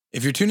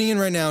If you're tuning in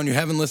right now and you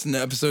haven't listened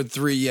to episode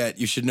 3 yet,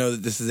 you should know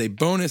that this is a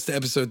bonus to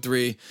episode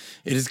 3.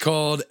 It is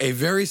called a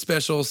very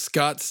special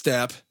Scott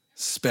Stapp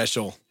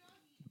special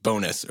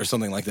bonus or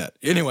something like that.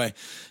 Anyway,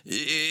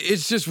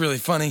 it's just really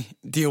funny.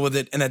 Deal with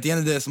it. And at the end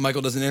of this,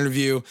 Michael does an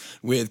interview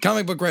with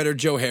comic book writer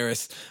Joe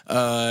Harris,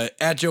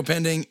 at Joe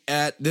Pending,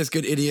 at This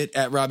Good Idiot,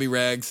 at Robbie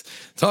Rags.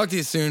 Talk to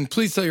you soon.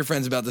 Please tell your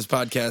friends about this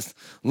podcast.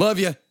 Love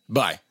you.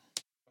 Bye.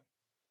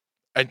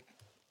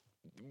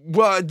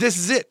 Well, this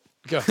is it.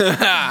 Go.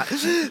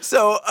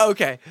 So,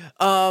 okay.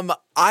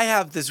 I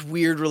have this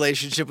weird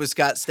relationship with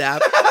Scott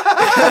Stapp.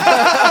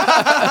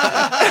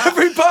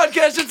 Every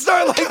podcast should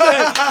start like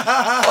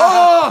that.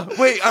 Oh,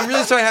 wait, I'm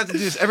really sorry I have to do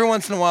this. Every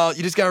once in a while,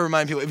 you just got to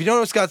remind people. If you don't know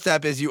what Scott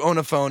Stapp is, you own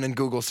a phone and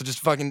Google, so just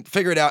fucking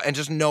figure it out and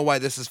just know why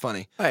this is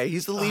funny. All right,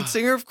 he's the lead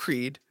singer of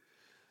Creed.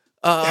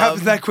 It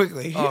happens that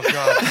quickly. Oh,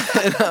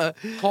 God.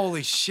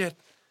 Holy shit.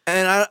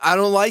 And I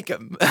don't like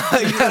him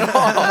like, at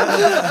all.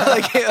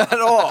 Like, at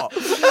all.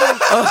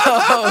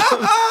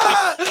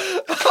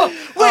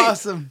 Wait.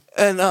 Awesome.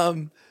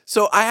 And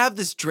so I have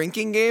this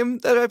drinking game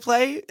that I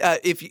play.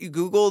 If you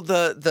Google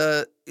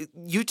the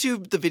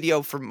YouTube, the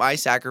video for My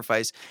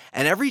Sacrifice,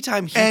 and every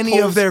time he Any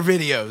pulls, of their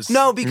videos.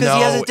 No, because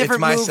he has a different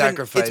it's My move.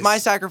 Sacrifice. It's My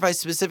Sacrifice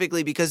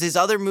specifically because his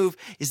other move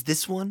is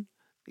this one.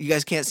 You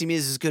guys can't see me.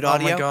 This is good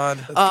audio. Oh, my God.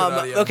 That's good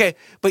audio. Okay,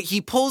 but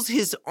he pulls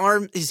his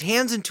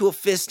hands into a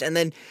fist and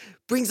then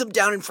brings them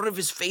down in front of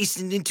his face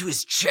and into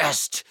his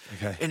chest.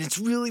 Okay. And it's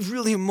really,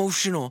 really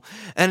emotional.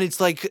 And it's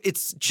like,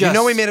 it's just... You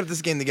know we made up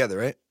this game together,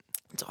 right?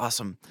 It's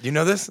awesome. Do you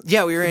know this?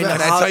 Yeah, we were in...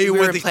 Can I tell you we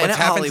were what's in Planet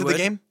happened to Hollywood. the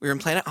game? We were in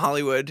Planet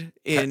Hollywood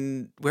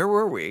in... Where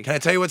were we? Can I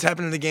tell you what's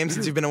happened to the game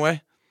since you've been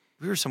away?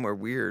 We were somewhere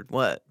weird.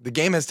 What? The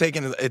game has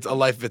taken a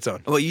life of its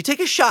own. Well, you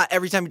take a shot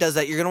every time he does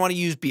that. You're going to want to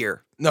use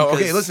beer. No,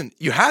 because- okay, listen.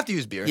 You have to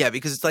use beer. Yeah,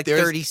 because it's like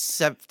There's-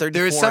 37, 34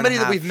 There is somebody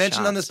that we've and a half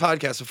mentioned on shots. this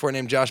podcast before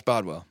named Josh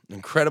Bodwell, an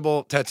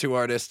incredible tattoo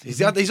artist. He's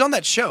on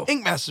that show.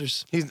 Ink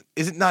Masters. Is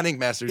it not Ink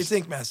Masters? It's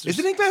Ink Masters. Is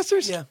it Ink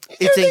Masters? Yeah.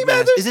 It's Ink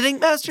Masters. Is it Ink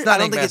Masters? It's not I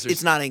don't Ink think Masters.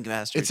 It's not Ink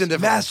Masters. It's in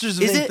different. Masters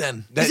of Is Ink it?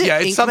 then. That- Is it yeah,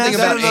 it's Ink something Masters?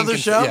 about Is that another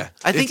ink show? Yeah,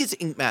 I think it's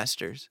Ink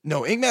Masters.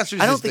 no Ink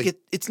Masters. I don't is think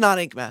it's not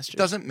Ink Masters.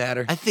 doesn't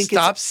matter. I think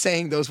Stop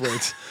saying those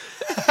words.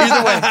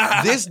 Either way,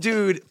 this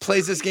dude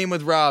plays this game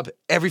with Rob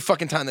every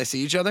fucking time they see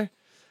each other.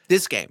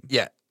 This game.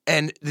 Yeah.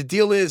 And the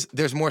deal is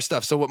there's more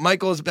stuff. So what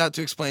Michael is about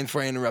to explain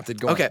before I interrupted,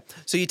 go on. Okay,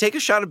 so you take a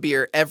shot of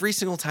beer every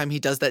single time he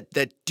does that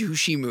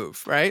douchey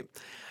move, right?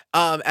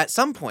 At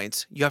some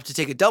points, you have to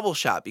take a double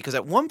shot because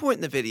at one point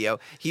in the video,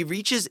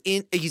 he's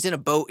in a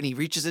boat and he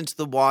reaches into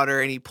the water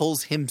and he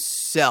pulls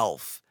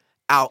himself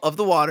out of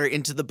the water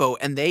into the boat,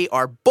 and they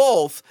are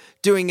both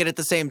doing it at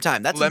the same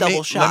time. That's a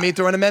double shot. Let me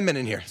throw an amendment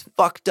in here.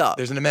 Fucked up.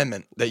 There's an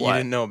amendment that you What?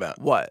 didn't know about.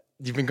 What?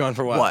 You've been gone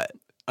for a while. What?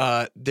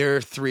 There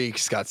are 3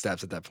 Scott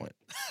Stapps at that point.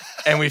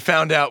 And we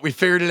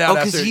figured it out Oh,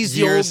 'cause after he's the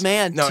years. old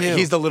man, No, too.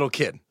 he's the little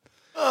kid.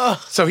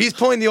 So he's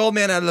pulling the old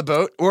man out of the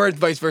boat, or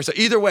vice versa.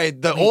 Either way,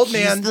 the old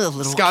he's man, the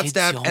little Scott kid,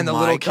 Stapp, oh and the my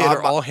little kid God,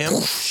 are all him.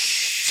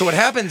 So what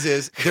happens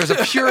is there's a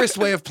purist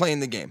way of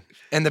playing the game.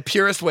 And the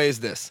purest way is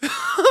this.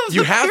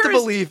 You have to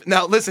believe.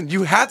 Now, listen,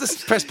 you have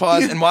to press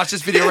pause and watch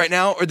this video right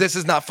now, or this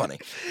is not funny.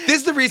 This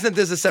is the reason that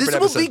this is a separate This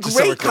will episode. be just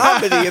so we're great clear.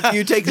 comedy if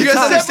you take the You guys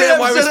time. understand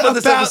why we split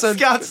this about episode?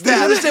 Scott Do you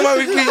Stapp. understand why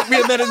we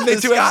amended and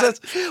made 2 Scott-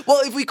 episodes? Well,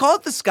 if we call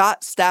it the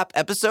Scott Stapp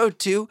episode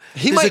too,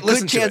 He there's might a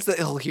listen good to chance it. that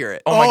he'll hear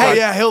it. Oh my God.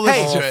 yeah, he'll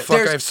listen Hey, to it. fuck, I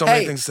there's- have so many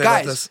hey, things to say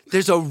about guys, this.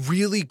 There's a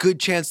really good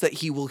chance that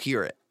he will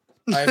hear it.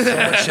 I have so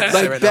much shit to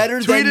say Like right better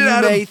now. than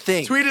you may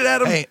think. Tweet it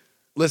at him. Hey,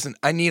 listen,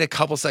 I need a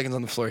couple seconds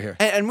on the floor here.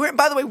 And we're,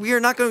 by the way, we are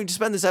not going to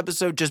spend this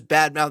episode just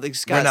bad mouthing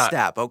Scott not.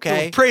 Stapp,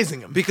 okay? We're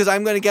praising him. Because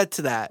I'm going to get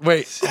to that.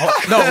 Wait,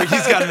 no,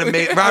 he's got an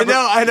amazing. Robert,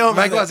 I know.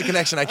 Michael has a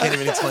connection I can't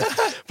even explain.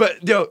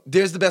 But yo,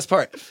 there's the best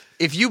part.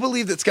 If you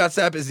believe that Scott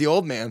Stapp is the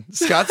old man,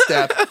 Scott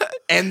Stapp,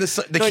 and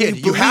the No,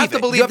 kid, you have to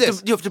it. believe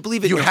this. You have to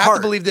believe it. You in your have heart.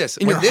 to believe this.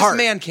 In When your this heart.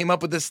 man came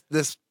up with this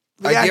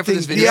The idea for acting,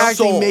 this video, the acting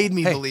Soul. made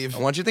me hey, believe. I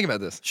want you to think about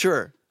this.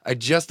 Sure. I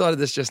just thought of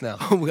this just now.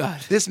 Oh God.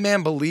 This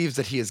man believes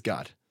that he is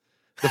God.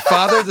 The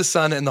Father, the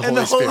Son, and the Holy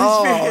the Holy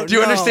Spirit. Spirit. Do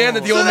you understand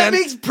that the So old that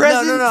man? makes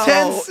present No.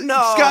 tense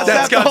Scott That's Stapp,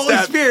 the Scott Holy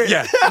Stapp. Spirit.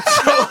 Yeah.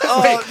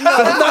 So, wait, No,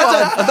 but I'm not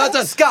done. I'm not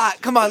done. Scott,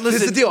 come on,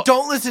 listen. is the deal.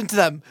 Don't listen to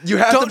them. You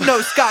have don't, to-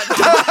 No, Scott.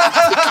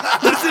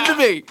 Don't. Listen to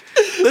me.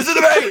 Listen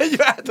to me. You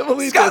have to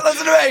believe Scott, this.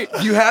 listen to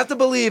me. You have to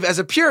believe, as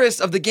a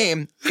purist of the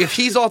game, if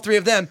he's all 3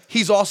 of them,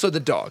 he's also the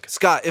dog.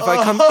 Scott, if you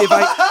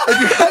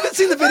Haven't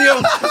seen the video,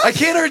 I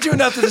can't urge you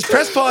enough to just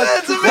press pause.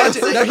 Watch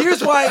it. Now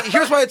here's why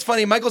it's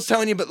funny. Michael's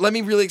telling you, but let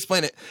me really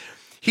explain it.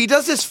 He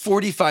does this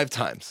 45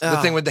 times, the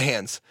thing with the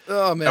hands.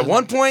 Oh, man. At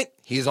one point,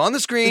 he's on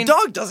the screen. the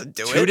dog doesn't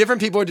do 2 it. different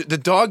people. The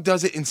dog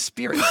does it in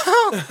spirit.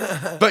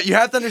 But you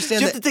have to understand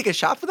Do you have that to take a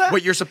shot for that?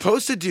 what you're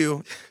supposed to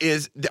do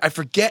is, I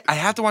forget, I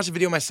have to watch the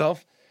video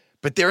myself,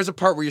 but there's a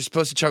part where you're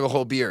supposed to chug a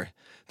whole beer.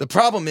 The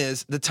problem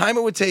is the time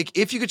it would take,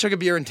 if you could chug a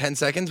beer in 10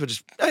 seconds, which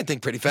is, I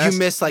think, pretty fast. You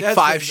miss like That's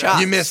 5 pretty shots.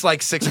 You miss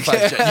like 6 or 5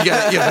 shots. You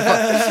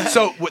gotta,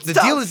 so the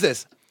deal is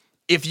this.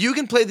 If you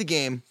can play the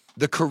game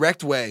the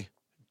correct way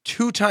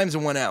 2 times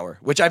in 1 hour,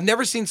 which I've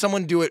never seen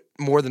someone do it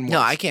more than once. No,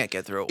 I can't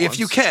get through it. If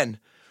you can,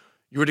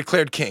 you were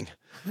declared king.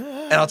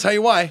 And I'll tell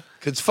you why.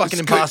 Because it's fucking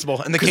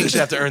impossible, and the king should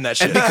have to earn that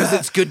shit. Because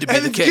it's good to be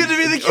the king. It's good to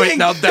be the king. Wait,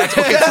 now that's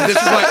okay. So this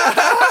is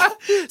why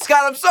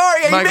Scott, I'm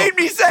sorry. Michael, you made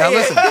me say now it.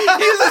 listen.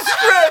 Use a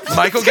script.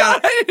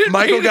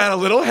 Michael got a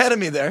little ahead of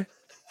me there.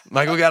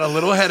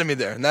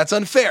 And that's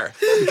unfair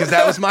because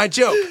that was my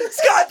joke.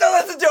 Scott,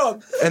 don't listen to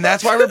him. And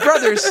that's why we're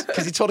brothers,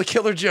 because he told a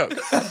killer joke.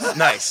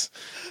 Nice.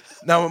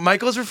 Now, what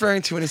Michael's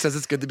referring to when he says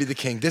it's good to be the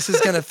king, this is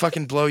going to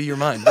fucking blow your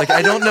mind. Like,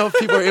 I don't know if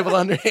people are able to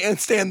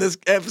understand this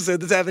episode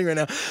that's happening right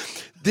now.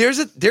 There's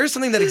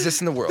something that exists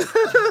in the world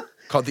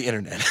called the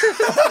internet.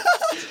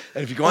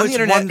 And if you go on the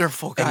internet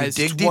wonderful, guys. and you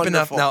dig It's deep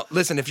wonderful. enough. Now,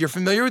 listen, if you're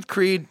familiar with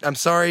Creed, I'm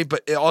sorry,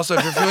 but also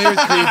if you're familiar with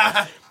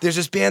Creed, there's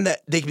this band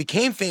that they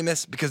became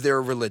famous because they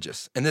were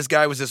religious. And this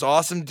guy was this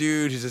awesome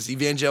dude who's this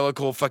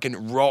evangelical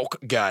fucking rock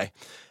guy.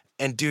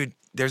 And dude,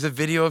 there's a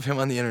video of him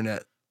on the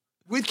internet.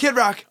 With Kid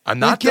Rock. I'm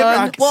not With Kid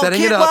done Rock.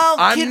 setting it up. Well,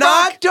 I'm Kid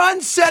not Rock-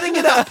 done setting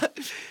it up.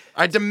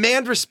 I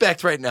demand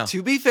respect right now.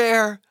 To be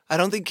fair, I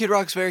don't think Kid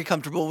Rock's very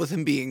comfortable with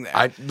him being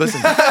there.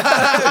 Listen.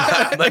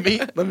 let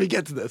me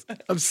get to this.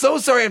 I'm so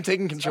sorry I'm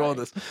taking control of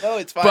this. No,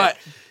 it's fine. But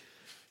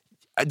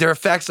there are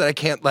facts that I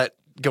can't let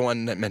go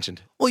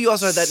unmentioned. Well, you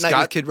also had that night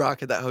Scott- with Kid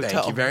Rock at that hotel.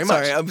 Thank you very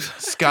much. Sorry,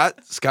 Scott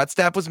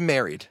Stapp was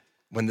married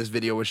when this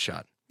video was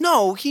shot.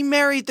 No, he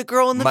married the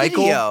girl in the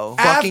Michael video.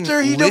 fucking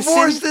After he listened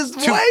divorced his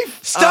to-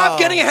 wife? Stop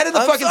getting ahead of the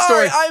I'm fucking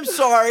sorry, story. I'm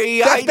sorry.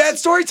 That's bad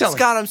storytelling.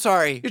 Scott, I'm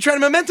sorry. You're trying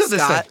to memento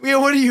this Scott. thing. Yeah,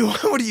 what are you,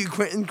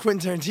 Quentin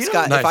Tarantino?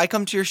 Scott, Nice. if I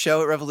come to your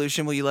show at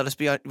Revolution, will you let us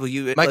be on? Will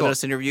you Michael, let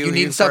us interview you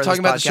need to stop for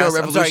talking this about the show podcast?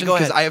 at I'm sorry, Revolution go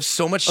ahead. because I have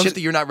so much shit that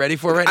you're not ready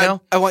for right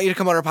now. I want you to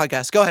come on our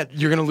podcast. Go ahead.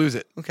 You're going to lose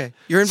it. Okay,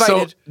 you're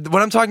invited. So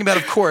what I'm talking about,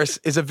 of course,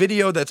 is a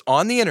video that's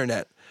on the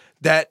internet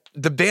that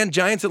the band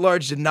Giants at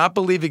Large did not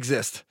believe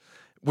exist.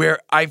 Where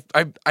I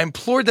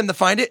implored them to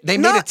find it. They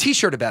made a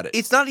T-shirt about it.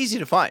 It's not easy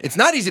to find. It's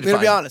not easy to I'm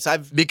find. gonna be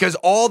honest. because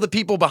all the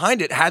people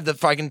behind it had to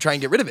fucking try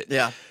and get rid of it.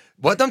 Yeah.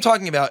 What I'm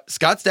talking about,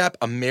 Scott Stapp,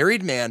 a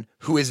married man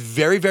who is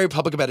very, very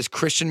public about his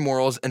Christian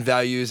morals and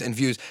values and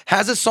views,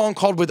 has a song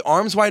called With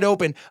Arms Wide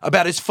Open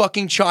about his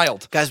fucking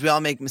child. Guys, we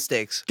all make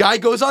mistakes. Guy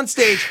goes on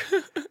stage,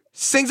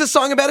 sings a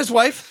song about his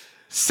wife,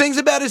 sings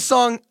about his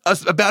song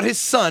about his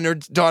son or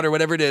daughter,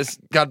 whatever it is.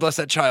 God bless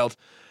that child.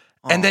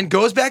 And then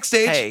goes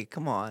backstage Hey,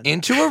 come on.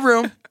 into a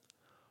room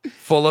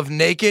full of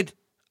naked,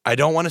 I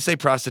don't want to say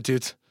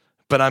prostitutes,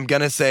 but I'm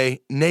going to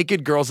say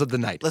naked girls of the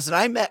night. Listen,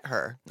 I met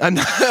her. I'm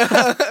not,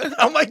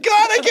 oh my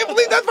God, I can't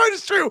believe that part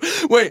is true.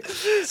 Wait,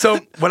 so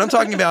what I'm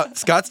talking about,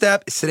 Scott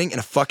Stapp is sitting in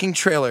a fucking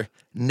trailer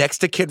next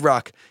to Kid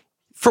Rock.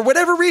 For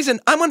whatever reason,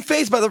 I'm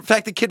unfazed by the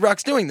fact that Kid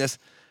Rock's doing this.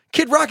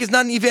 Kid Rock is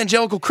not an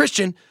evangelical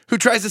Christian who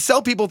tries to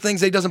sell people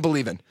things that he doesn't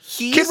believe in.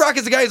 Kid Rock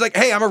is the guy who's like,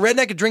 hey, I'm a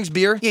redneck who drinks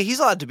beer. Yeah, he's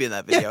allowed to be in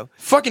that video. Yeah,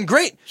 fucking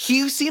great.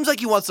 He seems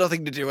like he wants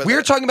nothing to do with it.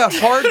 We're talking about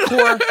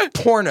hardcore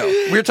porno.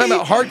 We're talking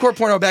about hardcore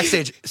porno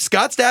backstage.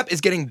 Scott Stapp is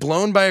getting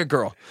blown by a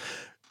girl.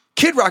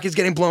 Kid Rock is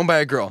getting blown by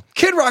a girl.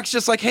 Kid Rock's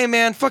just like, hey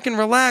man, fucking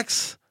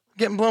relax. I'm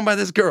getting blown by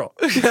this girl.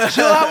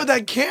 Chill out with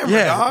that camera,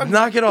 Yeah, dog.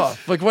 knock it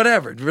off. Like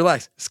whatever,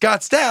 relax. Scott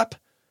Stapp,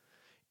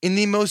 in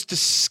the most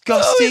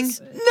disgusting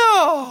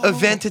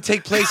event to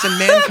take place in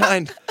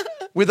mankind,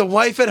 with a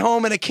wife at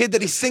home and a kid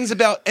that he sings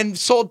about and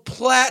sold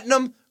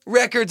platinum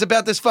records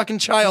about this fucking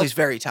child, He's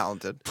very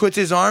talented. puts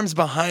his arms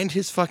behind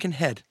his fucking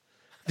head.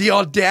 The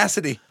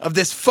audacity of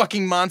this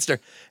fucking monster.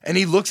 And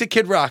he looks at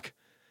Kid Rock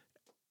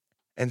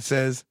and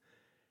says,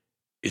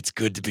 it's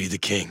good to be the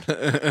king.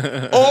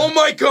 Oh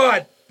my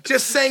God.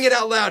 Just saying it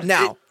out loud.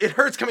 Now. It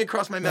hurts coming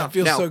across my mouth.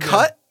 feels Now, so good.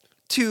 cut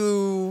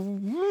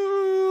to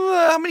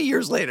how many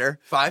years later?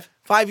 5.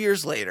 5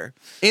 years later.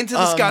 Into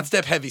the Scott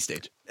Stapp heavy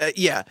stage.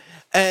 Yeah.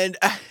 And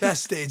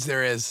Best stage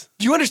there is.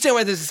 Do you understand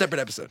why this is a separate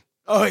episode?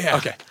 Oh, yeah.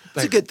 Okay.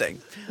 it's a good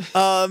thing.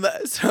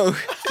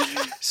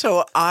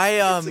 So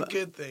I It's a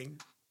good thing.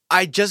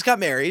 I just got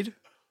married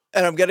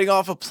and I'm getting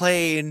off a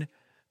plane.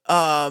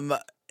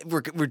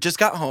 We just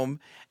got home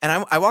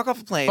and I walk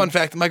off a plane. Fun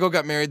fact, Michael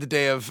got married the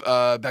day of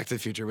Back to the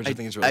Future, which I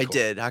think is really I cool.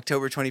 did,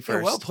 October 21st.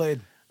 Yeah, well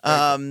played.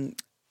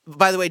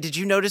 By the way, did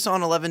you notice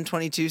on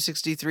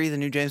 11/22/63, the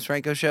new James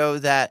Franco show,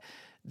 that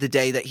the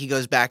day that he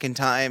goes back in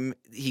time,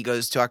 he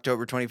goes to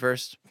October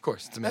 21st? Of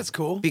course. It's amazing. That's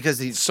cool. Because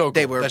So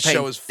they cool. were That paying,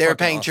 show is they were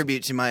fucking paying awesome.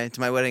 tribute to my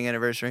wedding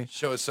anniversary.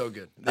 Show is so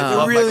good. They They're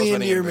love Michael's really into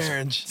wedding your anniversary.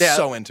 marriage. Yeah.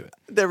 So into it.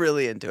 They're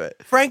really into it.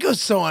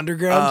 Franco's so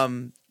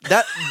underground.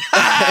 That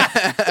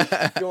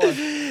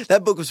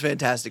that book was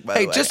fantastic. By the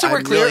Hey, way, just so we're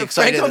I'm clear, really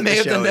excited Franco that may the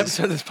have done show an is-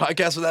 episode of this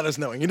podcast without us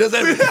knowing. He does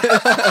everything.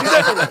 He's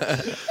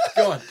everywhere.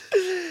 Go on.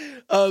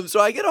 So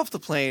I get off the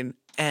plane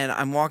and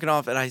I'm walking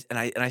off and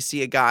I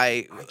see a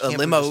guy, a believe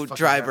limo this fucking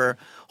driver,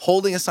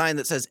 holding a sign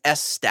that says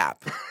S Stapp.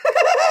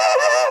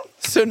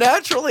 So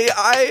naturally,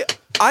 I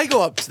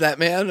go up to that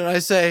man and I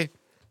say,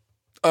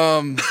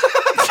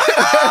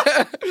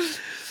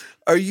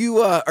 are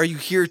you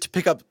here to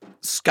pick up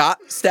Scott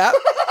Stapp?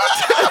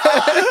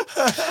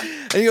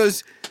 And he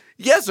goes,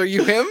 yes, are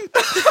you him?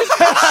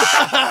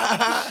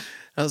 I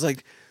was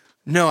like,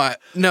 no,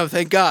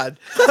 thank God.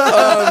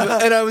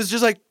 And I was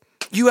just like,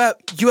 you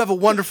have a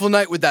wonderful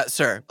night with that,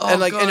 sir. Oh, and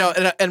like,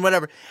 God. and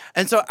whatever.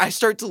 And so I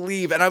start to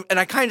leave, and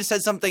I kind of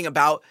said something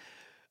about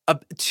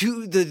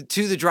to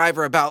the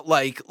driver about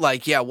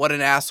like yeah, what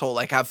an asshole.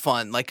 Like, have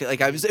fun. Like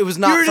it was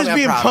not. You were just something I'm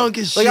being proud of. punk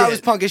as Like, I shit.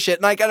 was punk as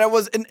shit. And I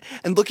was, and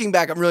looking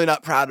back, I'm really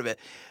not proud of it.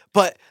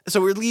 But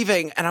so we're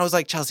leaving, and I was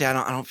like, Chelsea, I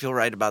don't feel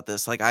right about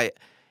this. Like,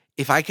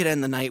 if I could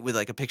end the night with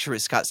like a picture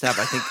with Scott Stapp,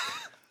 I think.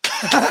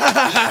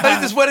 I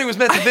think this wedding was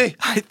meant to be.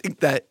 I think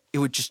that it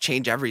would just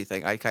change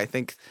everything. I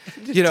think,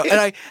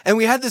 and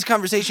we had this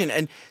conversation,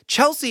 and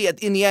Chelsea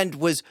in the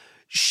end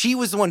she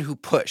was the one who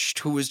pushed,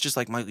 who was just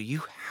like, Michael,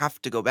 you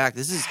have to go back.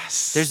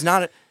 There's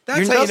not.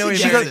 That's how you know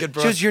she you're goes, a good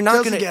bro. she goes, you're not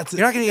Chelsea gonna gets it.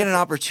 get an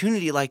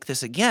opportunity like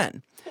this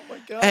again. Oh my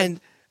God.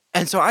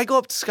 And so I go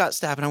up to Scott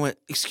Stapp and I went,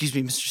 excuse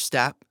me, Mr.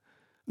 Stapp,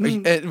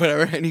 and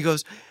whatever. And he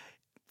goes,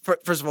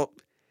 first of all,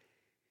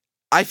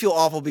 I feel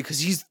awful because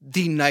he's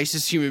the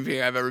nicest human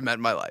being I've ever met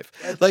in my life.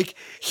 Like,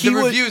 The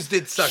reviews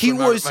did suck when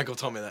Michael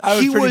told me that. I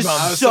was he pretty was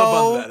bummed. I was so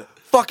bummed about so it.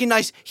 fucking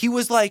nice. He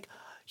was like,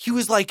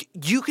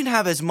 you can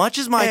have as much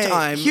as my Hey,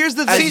 time. here's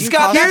the as thing. you See,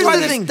 Scott, Here's that's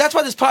the why, thing. that's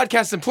why this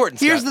podcast is important,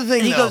 Scott. Here's the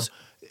thing, And he though. goes,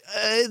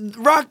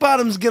 Rock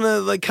Bottom's gonna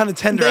like kind of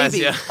tenderize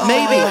maybe, you.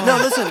 maybe.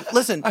 No,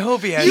 listen. I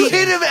hope he has You it.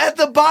 hit him at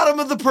the bottom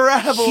of the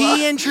parabola.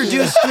 He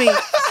introduced me.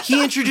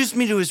 He introduced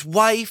me to his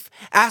wife.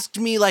 Asked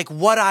me like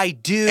what I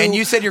do. And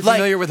you said you're like-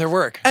 familiar with her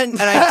work. And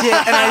I did.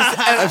 And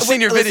I've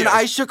seen your listen, videos.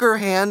 I shook her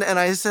hand and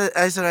I said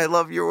I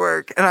love your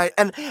work. And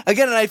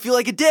I feel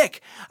like a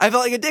dick. I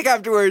felt like a dick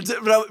afterwards.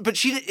 But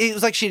it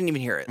was like she didn't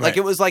even hear it. Like Right.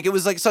 it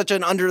was like such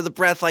an under the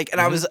breath. Like,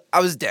 and I was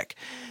a dick.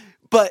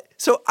 But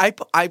so I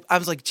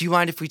was like, do you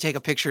mind if we take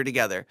a picture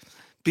together?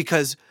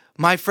 Because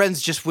my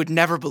friends just would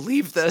never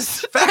believe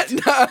this. Fact.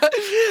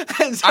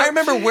 And so, I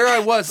remember where I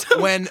was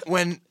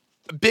when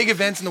big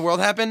events in the world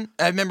happen.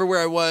 I remember where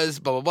I was,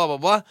 blah, blah, blah, blah,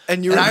 blah.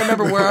 And you I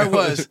remember remember where I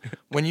where I was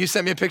when you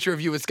sent me a picture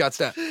of you with Scott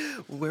Stapp.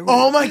 where were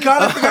Oh my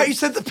God, I forgot you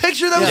sent the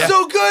picture. That was Yeah.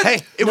 so good.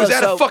 Hey, it No, was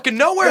out so- of fucking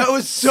nowhere. That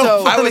was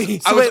so funny.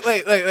 So wait.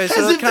 As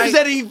So if can I- there's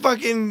any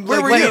fucking Where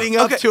like, were you? leading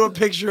up Okay. to a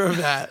picture of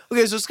that.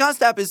 Okay, so Scott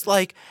Stapp is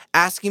like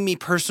asking me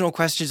personal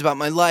questions about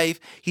my life.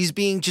 He's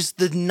being just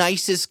the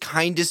nicest,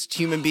 kindest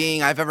human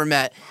being I've ever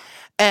met.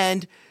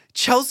 And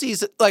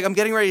Chelsea's like, I'm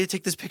getting ready to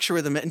take this picture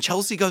with him, and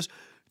Chelsea goes,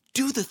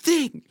 "Do the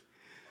thing,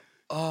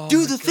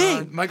 do the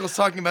thing." Michael's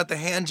talking about the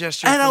hand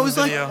gesture. And from I the was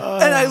like, video.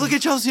 and I look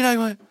at Chelsea and I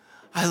went,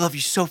 "I love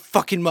you so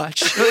fucking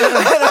much."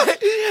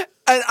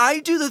 And I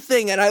do the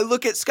thing, and I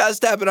look at Scott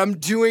Stapp, and I'm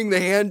doing the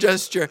hand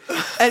gesture,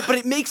 but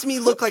it makes me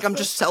look like I'm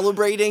just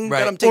celebrating Right.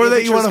 that I'm taking Or a that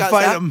picture you of wanna Scott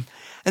fight Stapp. him.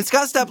 And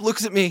Scott Stapp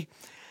looks at me,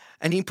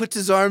 and he puts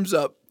his arms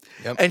up,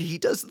 Yep. and he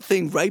does the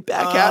thing right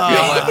back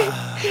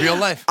at me. Real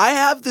life. I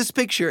have this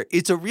picture.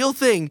 It's a real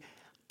thing.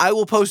 I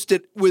will post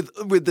it with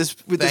this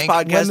Thank-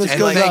 podcast. when this And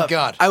goes thank up.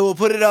 God. I will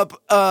put it up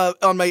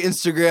on my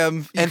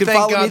Instagram. You And can thank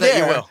follow God me that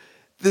you there. will.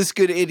 This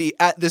good idiot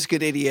at this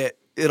good idiot.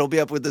 It'll be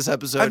up with this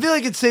episode. I feel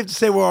like it's safe to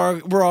say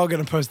we're all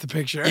gonna post the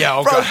picture. Yeah,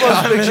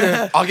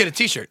 okay. I'll get a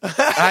T-shirt.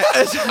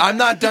 I'm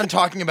not done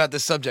talking about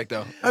this subject,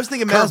 though. I was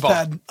thinking Curveball.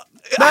 mousepad.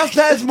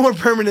 Mousepad's more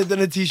permanent than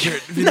a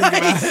T-shirt. If you think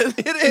about it.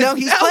 It is. No,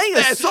 he's playing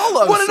a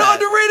solo What an set.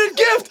 underrated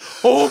gift!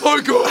 Oh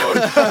my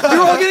God!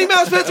 You're all getting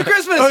mouse pads for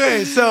Christmas.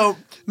 Okay, so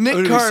Nick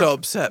I'm gonna be Carp. so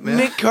upset, man.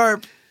 Nick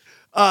Carp.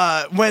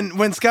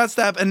 When Scott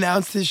Stapp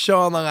announced his show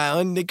on Long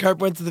Island, Nick Carp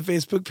went to the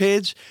Facebook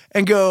page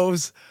and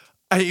goes.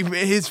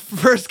 His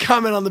first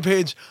comment on the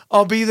page,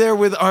 "I'll be there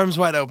with arms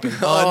wide open."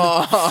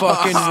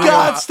 Fucking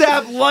Scott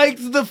Stapp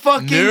liked the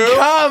fucking Nope.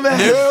 comment.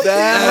 Nope.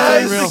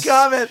 That's That's the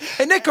comment.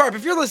 Hey, Nick Carp,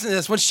 if you're listening to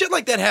this, when shit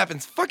like that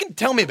happens, fucking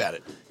tell me about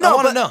it. I No,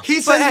 want to but know.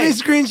 He sends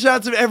me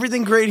screenshots of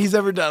everything great he's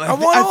ever done. I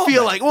want all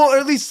feel that. like, well, or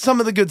at least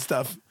some of the good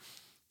stuff.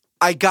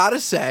 I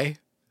gotta say,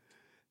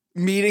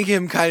 meeting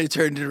him kind of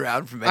turned it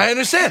around for me. I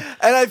understand.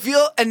 And I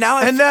feel, and now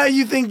And now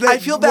you think that I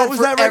feel bad what was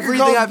for that record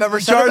everything called? I've ever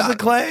said Jars about of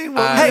Clay.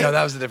 What- Hey. No,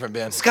 that was a different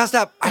band. Scott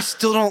Stapp, I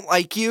still don't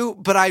like you,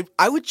 but I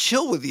would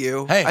chill with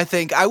you. Hey. I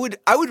think I would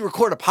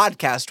record a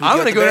podcast with I'm you. gonna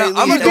at the go very down-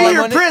 I'm least. He'd gonna be go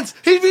your on prince.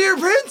 He'd be your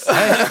prince.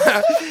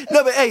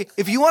 No, but hey,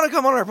 if you want to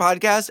come on our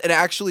podcast and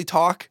actually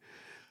talk,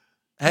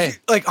 Hey,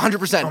 like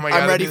 100%, Oh my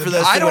God, I'm ready dude. for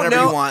this. I don't whenever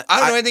know. you want. I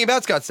don't know anything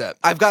about Scott Stapp.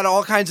 I've got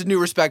all kinds of new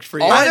respect for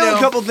you. All I know know- a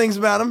couple things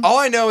about him. All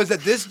I know is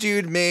that this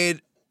dude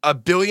made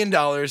 $1 billion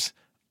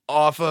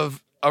off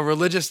of a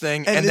religious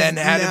thing and And then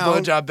is had now- a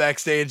blowjob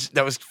backstage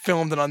that was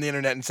filmed and on the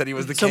internet and said he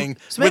was the So- king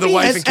so with a maybe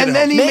wife he's- and kid. And at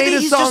then home. he Maybe made a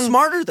he's song. just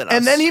smarter than us.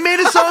 And then he made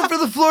a song for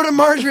the Florida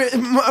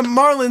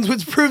Marlins,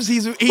 which proves he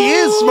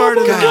is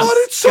smarter than God, us.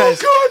 it's so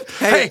Guys, good.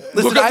 hey, Hey,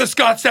 listen, look up the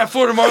Scott Stapp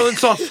Florida Marlins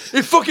song.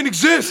 It fucking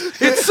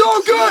exists. It's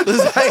so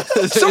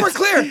good. Somewhere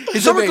clear.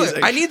 It's Somewhere amazing.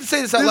 clear. I need to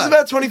say this out This is loud.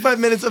 about 25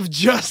 minutes of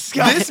just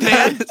Scott.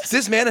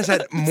 This man has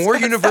had more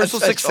universal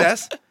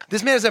success.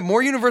 This man has had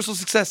more universal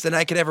success than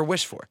I could ever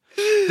wish for.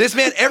 This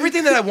man,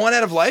 everything that I want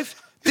out of life,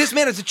 This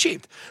man has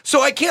achieved.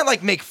 So I can't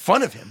like make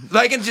fun of him.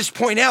 Like, I can just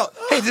point out,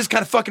 hey, this is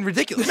kind of fucking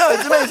ridiculous. No,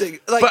 it's amazing.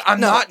 Like, But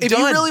I'm not if done.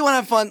 you really want to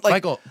have fun, like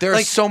Michael, there are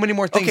like, so many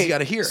more things okay, you got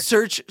to hear.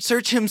 Search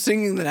him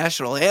singing the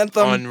national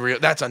anthem. Unreal.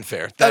 That's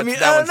unfair. I mean,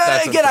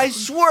 that's again, I unfair.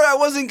 swore I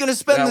wasn't going to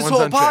spend That this one's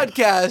whole unfair.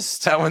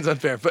 podcast. That one's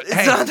unfair. But It's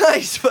hey, not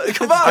nice, but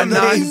come on. I'm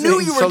not You knew saying-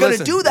 you so were going to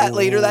listen. do that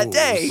later that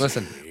day.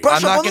 Listen,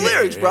 Brush I'm up not on the gonna-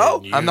 lyrics,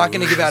 bro. I'm not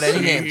going to give out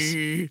any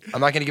names. I'm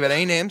not going to give out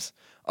any names.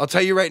 I'll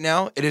tell you right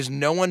now, it is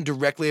no one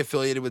directly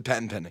affiliated with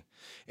Patent Pending.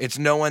 It's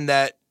no one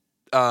that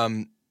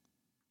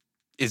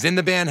is in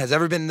the band, has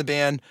ever been in the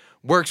band,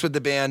 works with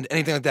the band,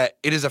 anything like that.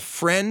 It is a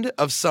friend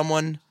of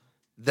someone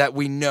that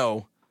we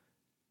know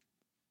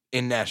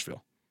in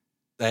Nashville.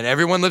 And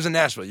everyone lives in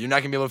Nashville. You're not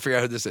going to be able to figure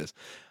out who this is.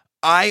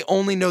 I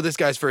only know this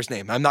guy's first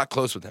name. I'm not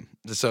close with him.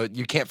 So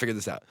you can't figure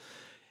this out.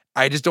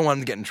 I just don't want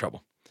him to get in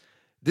trouble.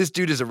 This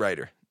dude is a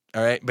writer.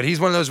 All right. But he's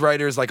one of those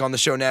writers like on the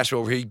show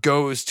Nashville where he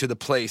goes to the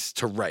place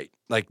to write.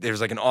 Like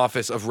there's like an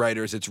office of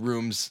writers. It's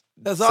rooms.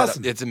 That's set up.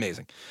 awesome. It's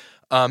amazing.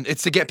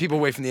 It's to get people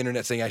away from the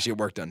internet so they can actually get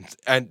work done.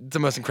 And it's the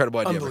most incredible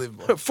idea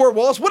Unbelievable. ever. Four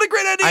walls. What a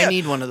great idea. I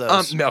need one of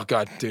those. Oh,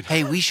 God, dude.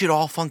 Hey, we should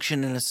all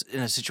function in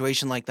a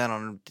situation like that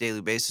on a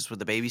daily basis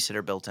with a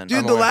babysitter built in.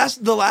 Dude, the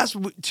last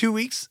 2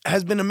 weeks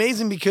has been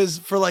amazing because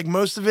for like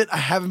most of it, I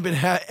haven't been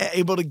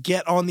able to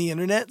get on the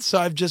internet. So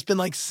I've just been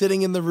like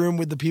sitting in the room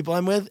with the people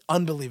I'm with.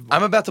 Unbelievable.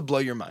 I'm about to blow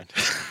your mind.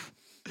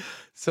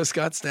 So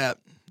Scott Stapp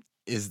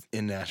is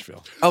in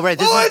Nashville. Oh, right.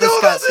 This I is the know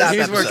Scott about this. Stapp He's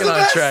episode. working on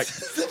a track.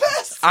 It's the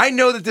best. I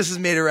know that this is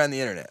made around the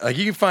internet. Like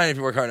you can find it if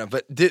you work hard enough.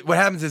 But what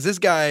happens is this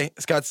guy,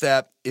 Scott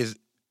Stapp, is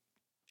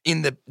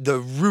in the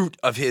root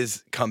of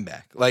his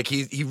comeback. Like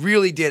he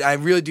really did. I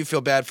really do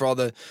feel bad for all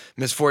the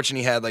misfortune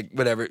he had. Like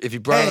whatever. If you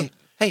brought him,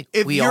 Hey,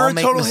 If we you're all a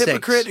make total mistakes.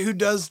 hypocrite who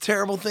does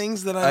terrible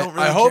things, then I don't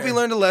really I hope care. he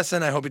learned a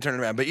lesson. I hope he turned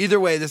it around. But either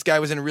way, this guy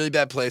was in a really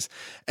bad place,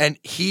 and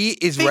he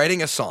is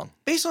writing a song.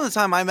 Based on the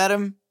time I met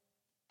him,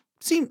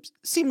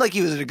 seemed like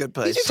he was in a good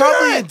place. He's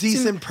probably a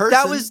decent person.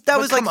 That was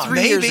but like come on.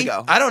 3 years Maybe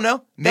ago. I don't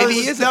know. Maybe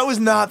he is. That was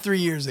not 3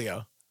 years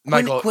ago.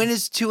 Michael. Quinn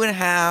is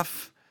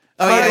 2.5.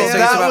 Oh, yeah, yeah, so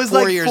that it's about was 4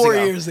 like years 4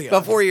 ago. years ago.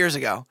 About 4 years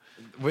ago.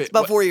 Wait,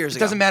 about what? 4 years It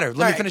ago. doesn't matter. Let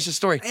me Alright. finish the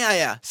story.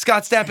 Yeah.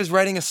 Scott Stapp is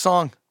writing a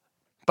song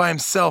by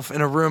himself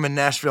in a room in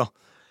Nashville.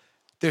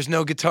 There's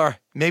no guitar.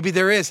 Maybe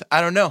there is.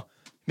 I don't know.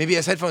 Maybe he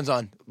has headphones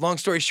on. Long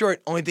story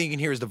short, only thing you can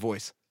hear is the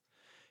voice.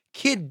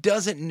 Kid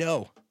doesn't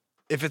know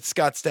if it's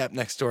Scott Stapp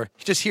next door.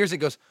 He just hears it,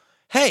 goes,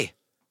 hey,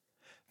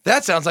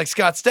 that sounds like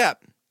Scott Stapp.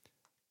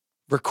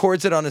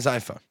 Records it on his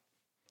iPhone.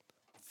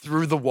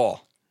 Through the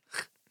wall.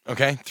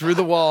 Okay? Through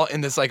the wall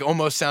in this like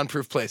almost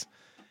soundproof place.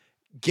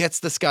 Gets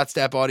the Scott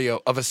Stapp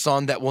audio of a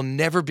song that will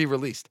never be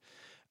released.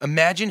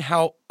 Imagine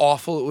how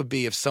awful it would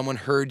be if someone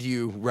heard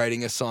you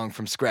writing a song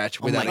from scratch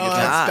without a my Oh, guitar.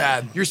 that's God.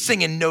 bad. You're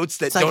singing notes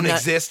that like don't not-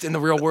 exist in the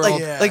real world.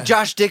 Yeah. Like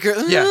Josh Dicker.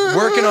 Yeah,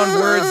 working on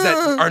words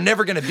that are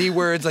never going to be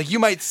words. Like you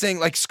might sing,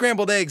 like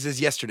Scrambled Eggs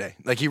is yesterday.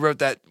 Like he wrote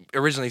that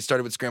originally, he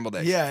started with Scrambled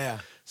Eggs. Yeah.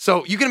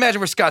 So you can imagine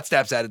where Scott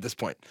Stapp's at this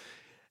point.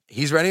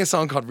 He's writing a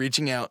song called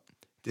Reaching Out.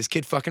 This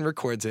kid fucking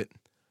records it,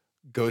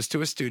 goes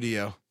to a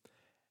studio,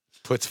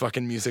 puts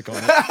fucking music on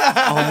it.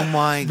 Oh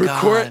my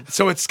God.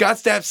 So it's Scott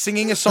Stapp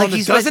singing a song Like that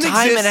he's spent doesn't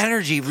time exist. and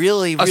energy,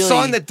 really. A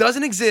song that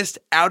doesn't exist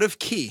out of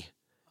key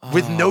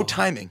with no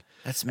timing.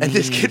 That's And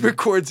this kid mean.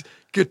 records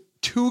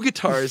two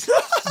guitars,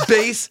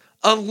 bass,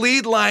 a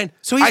lead line.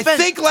 So he I spent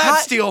think lap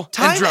steel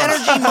time, and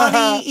drums. energy,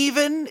 money,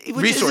 even. Is it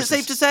Resources.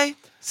 safe to say?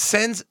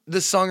 Sends the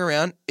song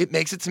around. It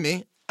makes it to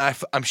me.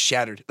 I'm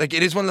shattered. Like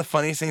it is one of the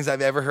funniest things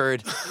I've ever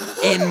heard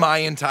in my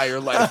entire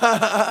life.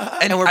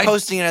 And we're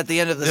posting it at the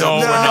end of this No,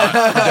 we're episode. not.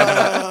 We're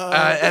definitely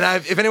not.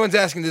 And if anyone's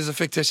asking, this is a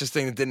fictitious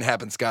thing that didn't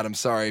happen, Scott. I'm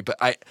sorry, but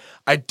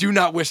I do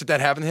not wish that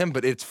happened to him.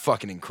 But it's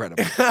fucking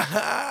incredible.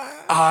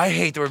 I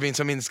hate that we're being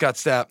so mean to Scott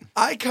Stapp.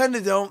 I kind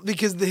of don't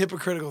because of the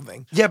hypocritical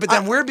thing. Yeah, but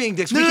then we're being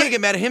dicks. No, we no, can't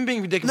get mad at him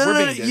being ridiculous. no, we're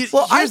no, being no, dicks.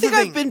 Well, I Here's the think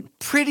I've thing. been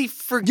pretty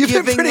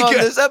forgiving pretty on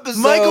good. this episode.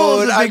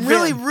 Michael is a big I'm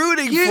really fan.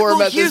 rooting Here- for him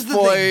well, at here's this the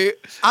thing.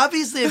 point.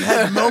 Obviously, I've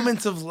had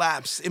moments of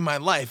lapse in my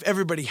life.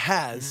 Everybody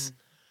has.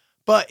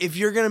 But if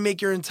you're going to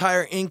make your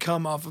entire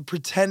income off of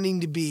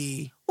pretending to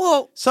be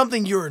Well,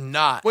 something you're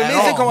not, Well, it at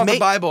makes it all. come off the May-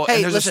 Bible, hey,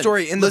 and there's listen, a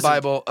story in the listen,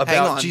 Bible hang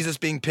about on. Jesus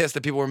being pissed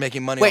that people were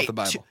making money wait. off the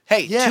Bible.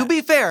 Yeah. To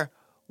be fair,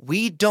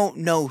 we don't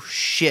know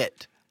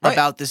shit Right.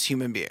 about this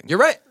human being. You're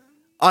right.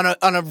 On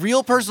a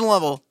real personal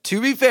level, to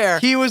be fair,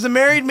 He was a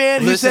married man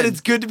who Listen, said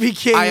it's good to be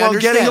king I while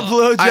getting a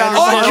understand. blowjob I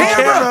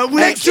understand. On camera, with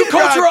next to Kid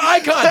Rock. cultural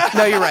icon.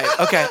 no, you're right.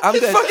 Okay, I'm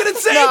good. fucking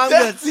insane. No, I'm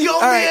That's good. the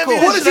only All right, cool.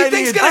 ammunition What does he I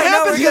think's need. gonna I know,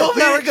 happen? we're The good.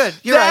 only- No, we're good.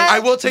 You're That- right. I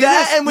will tell you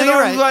that this. and with No,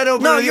 you're arms right. wide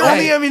open No, are the you're only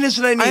right.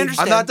 ammunition I need. I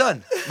understand. I'm not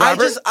done.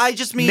 Robert, I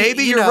just mean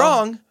maybe you you're know,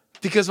 wrong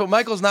because what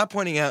Michael's not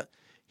pointing out,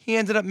 he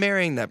ended up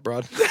marrying that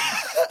broad.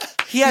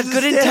 He had He's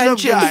a good stand-up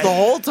intentions guy. the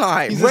whole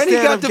time. He's a When he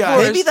got stand-up guy.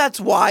 divorced- Maybe that's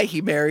why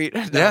he married.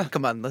 No, Yeah.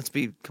 come on.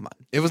 Come on.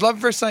 It was love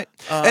at first sight.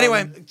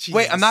 Anyway, Jesus.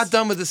 wait, I'm not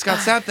done with the Scott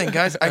Stapp thing,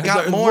 guys. I He's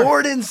got our more.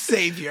 Lord and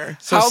Savior.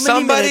 So How many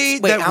somebody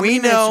minutes, wait, that how we many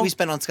minutes know, did we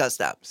spent on Scott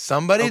Stapp?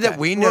 somebody Okay. that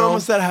we We're know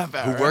almost at a half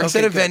hour. who works Okay,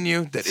 at a good.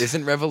 venue that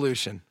isn't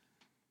Revolution.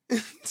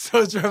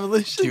 So it's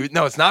Revolution. Dude,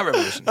 no, it's not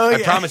Revolution. Okay.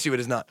 I promise you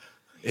it is not.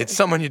 it's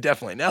someone you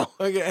definitely know,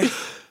 Okay.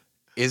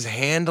 is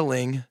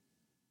handling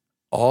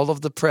all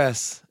of the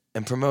press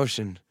and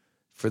promotion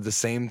for the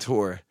same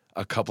tour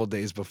a couple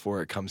days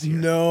before it comes here.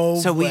 No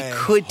So we way.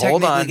 could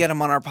Hold technically on. get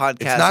him on our podcast.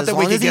 It's not as that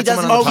we long could as he get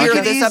someone doesn't on the hear podcast.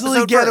 this We could easily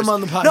episode get him first.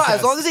 on the No, as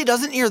podcast. long as he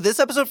doesn't hear this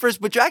episode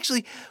first, which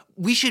actually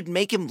we should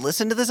make him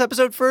listen to this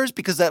episode first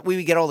because that way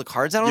we get all the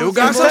cards out on You the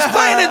got table. some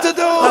explaining to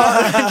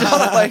do.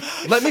 Just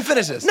like, Let me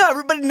finish this. no,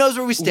 everybody knows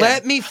where we stand.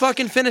 Let me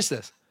fucking finish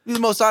this. This is the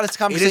most honest It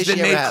conversation has been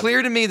you ever made had.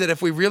 clear to me that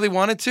if we really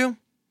wanted to,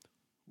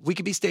 we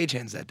could be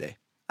stagehands that day.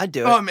 I'd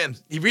do it. Oh man,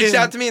 He reached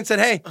out to me and said,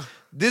 hey,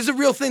 this is a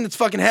real thing that's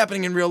fucking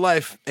happening in real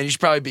life, and you should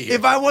probably be here.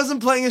 If I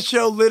wasn't playing a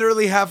show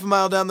literally half a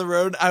mile down the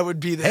road, I would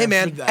be there. Hey,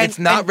 man, for that. it's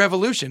not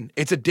Revolution.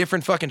 It's a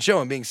different fucking show.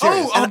 I'm being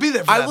serious. Oh, I'll be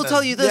there for I that will then.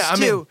 tell you this Yeah,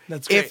 I'm in. too.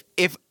 That's great.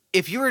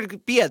 If you were to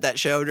be at that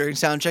show during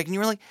sound check and you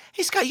were like,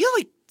 "Hey Scott, you have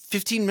like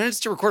 15 minutes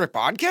to record a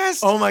podcast?"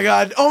 Oh my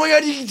god,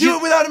 you can do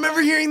it without him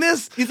ever hearing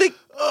this. You think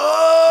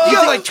Oh, you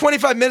got like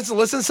 25 minutes to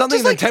listen to something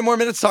and then 10 more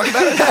minutes to talk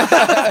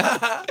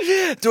about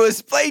it? to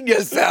explain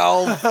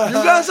yourself. You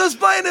guys are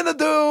explaining to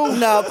do.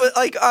 No, but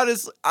like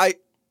honestly, I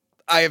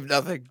have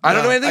nothing. I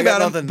don't know No, anything got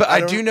about him, nothing. but I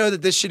don't- do know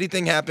that this shitty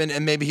thing happened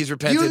and maybe he's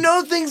repented. you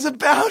know things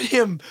about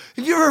him.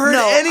 Have you ever heard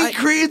No, any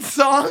Creed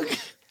song?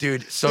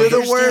 Dude, so They're the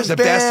here's worst the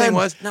best thing band.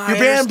 was, No, Your I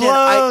band understand.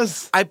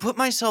 blows. I put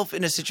myself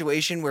in a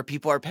situation where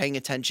people are paying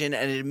attention,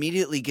 and it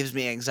immediately gives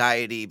me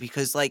anxiety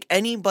because, like,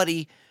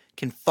 anybody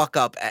can fuck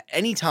up at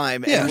any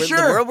time. Yeah, and with sure.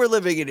 the world we're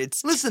living in,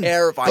 it's Listen,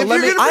 terrifying. if you're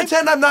going to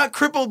pretend I'm not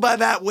crippled by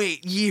that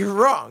weight, you're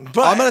wrong.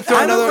 But I'm gonna throw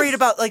I'm another- afraid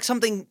about like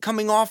something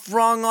coming off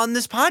wrong on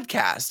this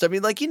podcast. I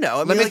mean, like, you know, I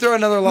mean, let me like, throw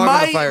another log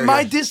on the fire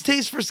my here.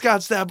 distaste for Scott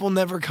Stapp will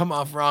never come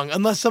off wrong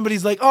unless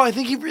somebody's like, "Oh, I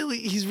think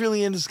he's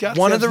really into Scott."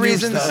 One Stapp's of the new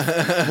reasons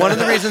stuff." one of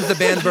the reasons the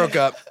band broke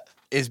up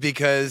is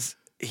because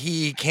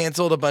he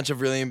canceled a bunch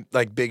of really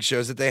like big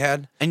shows that they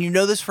had. and you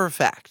know this for a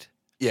fact.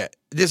 Yeah,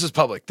 this was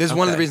public. This is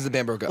one of the Okay. reasons the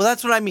band broke up. Well,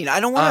 that's what I mean. I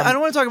don't want. I don't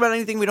want to talk about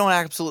anything we don't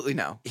absolutely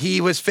know. He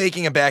was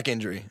faking a back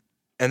injury,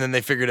 and then they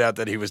figured out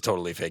that he was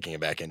totally faking a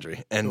back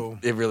injury, and Cool.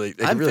 it really,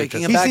 I'm really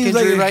faking pissed a me He off. back seems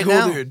like injury a right cool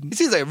now. dude. He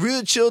seems like a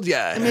real chilled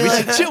guy. mean, we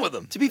like, should chill with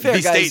him. To be fair,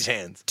 be guys,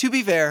 stagehands. to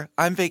be fair,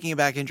 I'm faking a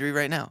back injury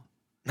right now.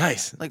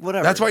 Nice. Like,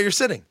 whatever. That's why you're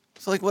sitting.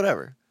 So like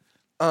whatever.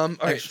 All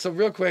right. So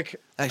real quick,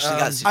 Actually,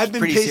 got I've been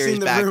pretty pacing serious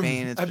the back room.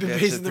 pain. It's I've been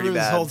actually pacing the pretty room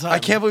this bad. whole time. I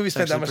can't believe we It's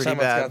spent that much actually time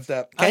on pretty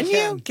Scott Stapp. Can I you?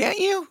 can. Can't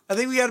you? I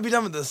think we got to be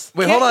done with this.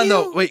 Wait, Can't hold on you?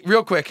 though. Wait,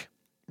 real quick.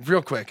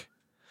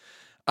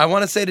 I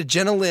want to say to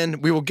Jenna Lynn,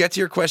 we will get to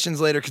your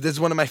questions later because this is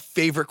one of my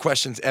favorite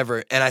questions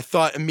ever, and I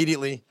thought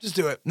immediately, Just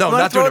do it. no, You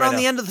want not to throw doing it it on right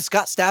the now. end of the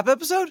Scott Stapp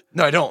episode?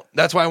 No, I don't.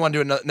 That's why I want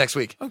to do it next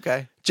week.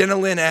 Okay. Jenna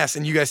Lynn asked,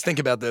 and you guys think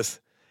about this: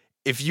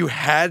 if you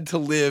had to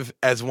live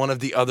as one of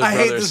the other I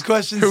brothers, hate this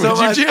question who so would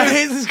you much. choose? I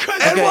hate this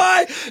question. And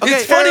why? Okay.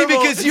 It's funny Terrible.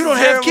 because you It's don't a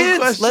have terrible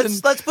kids. question.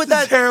 Let's put It's a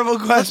that terrible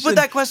question. Let's put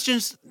that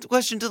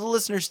question to the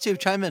listeners too.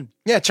 Chime in.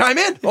 Yeah, chime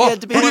in. you Oh,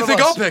 had to be who do one you of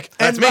think us. I'll pick?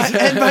 That's me.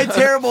 And by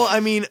terrible, I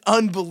mean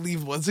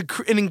unbelievable. It's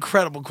an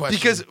incredible question.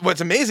 Because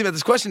what's amazing about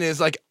this question is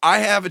like I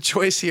have a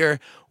choice here.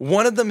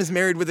 One of them is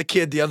married with a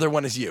kid. The other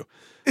one is you.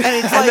 And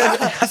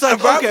it's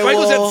like Rob okay,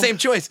 Michael's well, have the same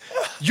choice.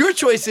 Your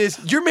choice is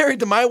you're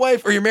married to my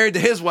wife or you're married to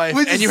his wife,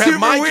 Which and is you have super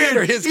my weird. kid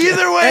or his kid.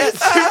 Either way, it's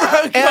super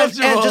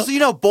uncomfortable. and just so you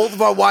know, both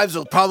of our wives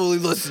are probably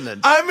listening.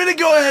 I'm gonna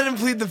go ahead and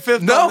plead the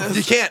fifth. No, on this.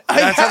 you can't. I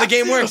That's how the have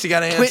game to. works. You got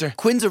to answer.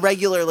 Quinn's a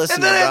regular listener.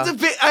 And then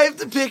I bro.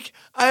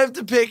 have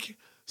to pick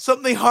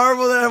something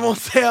horrible that I won't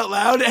say out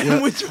loud,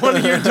 and which one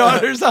of your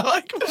daughters I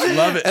like more.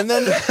 Love it. And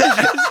then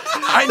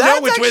I know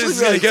That's which way this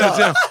is going to actually go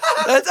really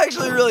too. that's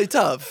actually really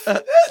tough.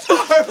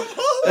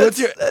 What's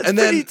your, That's and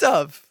pretty then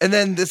tough. and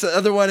then this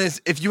other one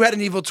is if you had an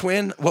evil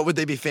twin, what would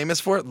they be famous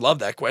for? Love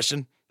that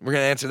question. We're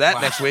going to answer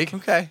that next week.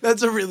 Okay.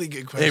 That's a really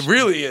good question. It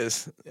really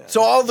is.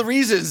 So all the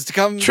reasons to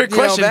come. Trick you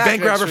know, question. back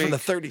Bank next robber week. from the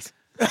 30s.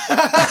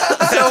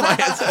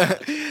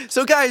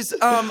 So guys,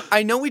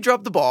 I know we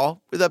dropped the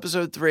ball with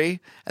episode 3,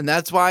 and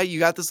that's why you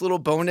got this little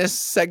bonus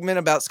segment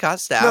about Scott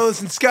Stapp. No,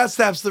 listen, Scott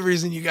Stapp's the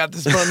reason you got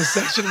this bonus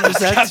section. About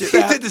that Scott too? He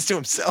Stapp. did this to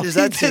himself. Is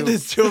He that did too?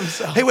 this to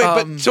himself. Hey, wait,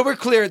 but so we're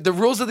clear. The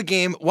rules of the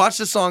game, watch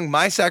the song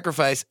My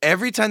Sacrifice.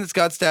 Every time that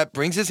Scott Stapp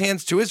brings his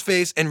hands to his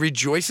face and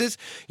rejoices,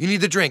 you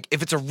need the drink.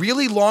 If it's a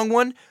really long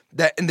one,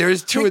 and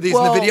there's two of these in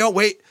the Well- video.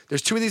 Wait,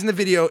 there's two of these in the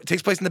video. It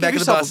takes place in the back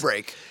Give of the yourself bus. a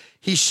break.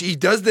 She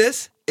does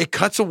this, it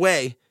cuts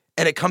away,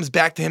 and it comes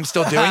back to him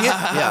still doing it.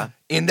 Yeah.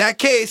 In that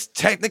case,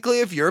 technically,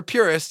 if you're a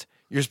purist,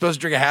 you're supposed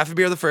to drink a half a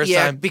beer the first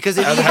Yeah, time. because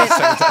it, other half the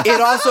second time.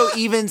 it also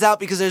evens out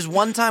because there's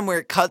one time where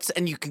it cuts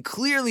and you can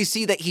clearly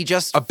see that he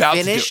just About to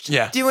do- finished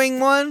yeah.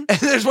 doing one. And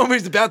there's one where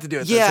he's about to do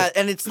it. Yeah, That's it.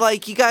 and it's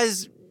like you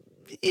guys,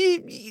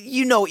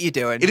 you know what you're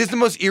doing. It is the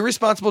most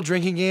irresponsible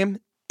drinking game,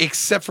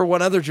 except for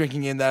one other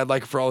drinking game that I'd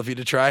like for all of you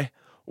to try.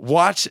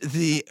 Watch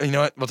the. You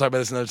know what? We'll talk about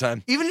this another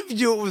time. Even if you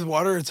do it with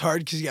water, it's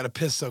hard because you got to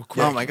piss so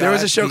quick. Oh my God. There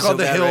was I a show feel called so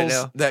The bad right Hills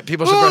now. that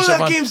people should Oh, brush up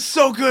that on. game's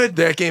so good.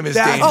 That game is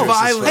That's dangerous. as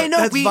violent. fuck. Hey, no,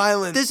 That's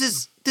violent.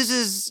 This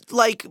is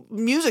like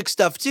music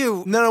stuff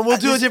too. No, we'll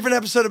do a This- different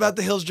episode about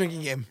the Hills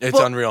drinking game. It's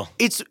Well, unreal.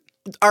 It's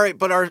All right,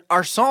 but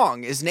our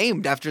song is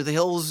named after the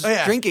Hills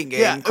drinking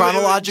game, Yeah.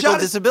 chronological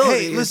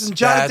disabilities. Hey, listen,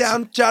 jot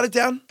it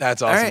down.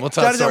 That's All awesome. right. We'll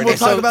tell Jot the it down. story We'll next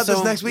talk time. about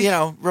this next week.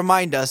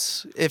 Remind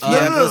us if you No,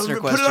 have no, listener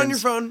put questions. it on your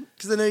phone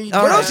because I know you.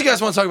 All What right. else you guys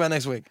want to talk about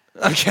next week?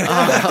 I'm kidding.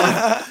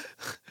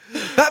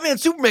 Batman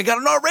Superman got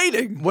an R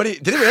rating. What do you,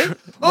 did it really?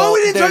 Oh,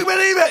 we didn't there- talk about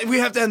any. We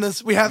have to end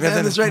this. We have to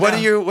end this right what now.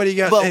 do you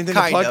got? Well, Anything to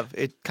kind plug? of.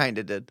 It kind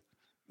of did.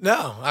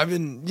 No, I've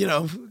been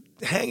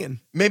hanging.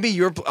 Maybe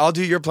I'll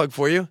do your plug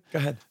for you. Go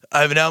ahead.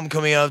 I have an album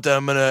coming out that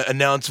I'm going to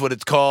announce what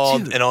it's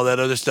called and all that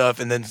other stuff.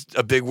 And then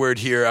a big word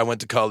here. I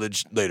went to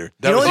college later.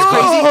 That You know was what's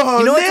your crazy? plug. Oh,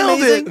 You know what's nailed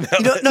amazing? it.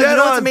 You know Dead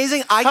what's on.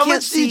 amazing? I How can't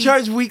much do you see.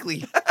 charge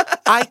weekly?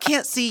 I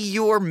can't see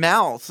your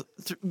mouth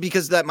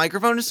because that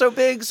microphone is so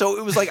big. So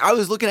it was like I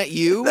was looking at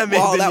you That may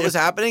have while been that you. was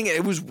happening. And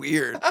it was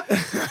weird.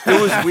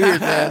 It was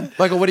weird, man.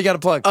 Michael, what do you got to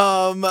plug?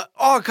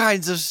 All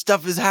kinds of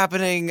stuff is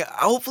happening.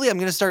 Hopefully, I'm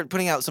going to start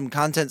putting out some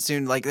content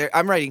soon. Like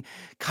I'm writing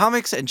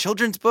comics and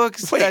children's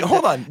books. Wait, and-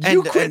 hold on.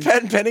 You and- quit and-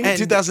 Patent Pending in and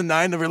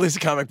 2009 to release a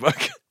comic book.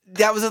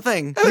 That was a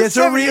thing. Yeah, it's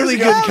a 7 years really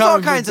ago. good That was all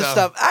comic kinds book, of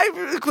though. stuff.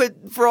 I quit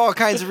for all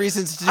kinds of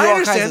reasons to do I all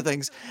kinds understand. of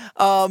things.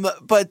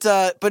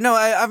 But no,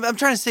 I'm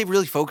trying to stay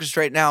really focused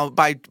right now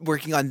by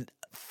working on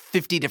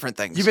 50 different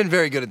things. You've been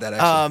very good at that,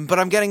 actually. But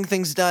I'm getting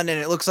things done, and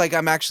it looks like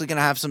I'm actually going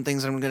to have some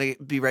things I'm going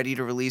to be ready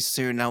to release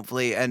soon,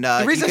 hopefully. And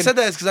the reason I said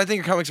that is because I think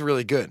your comics are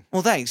really good.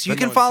 well, thanks. You But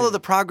can no, follow it's- the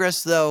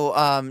progress,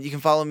 though. You can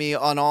follow me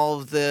on all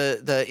of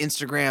the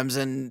Instagrams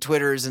and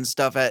Twitters and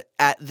stuff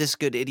at This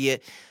Good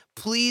Idiot.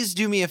 Please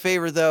do me a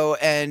favor, though,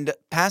 and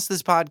pass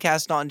this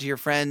podcast on to your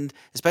friend,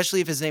 especially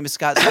if his name is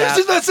Scott I was Stapp,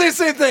 just about to say the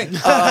same thing.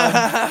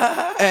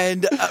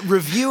 and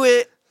review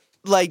it.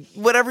 Like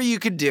whatever you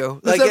could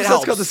do. This Like it episode's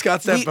helps. called the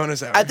Scott Stapp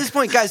Bonus Hour. At this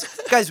point, guys,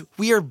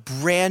 we are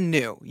brand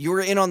new. You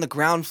were in on the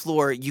ground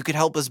floor. You could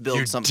help us build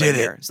You something did it.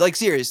 here. So, like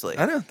seriously.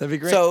 I know. That'd be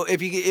great. So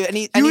if you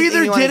any You anything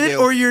either wanna did it do,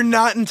 or you're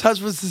not in touch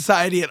with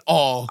society at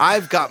all.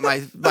 I've got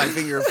my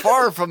finger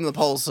far from the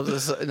pulse of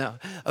this. No.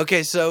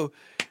 Okay, so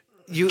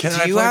do Can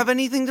I you plug? have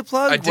anything to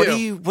plug? I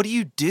What do.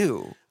 you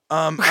do?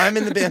 I'm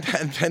in the band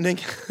Patent Pending.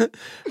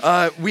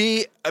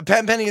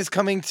 Patent Pending is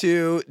coming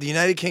to the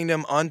United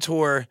Kingdom on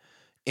tour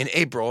in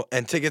April,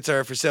 and tickets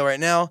are for sale right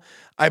now.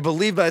 I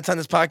believe by the time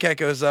this podcast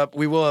goes up,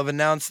 we will have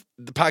announced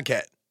the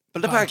podcast.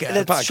 But the Podcast.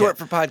 podcast. That's short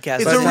for podcast.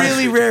 It's That's a not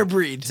really industry rare term.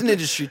 breed. It's an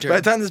industry term. By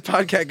the time this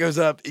podcast goes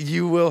up,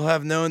 you will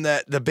have known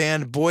that the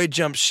band Boy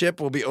Jump Ship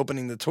will be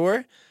opening the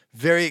tour.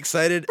 Very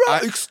excited.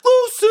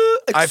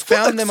 I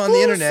found them on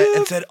the internet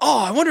and said, "Oh,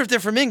 I wonder if they're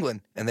from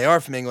England." And they are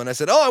from England. I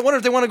said, "Oh, I wonder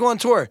if they want to go on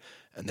tour."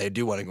 And they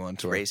do want to go on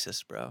tour.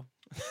 Racist, bro.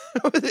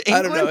 England?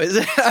 I don't know. Is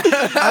it?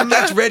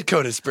 That's red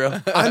coatus, bro.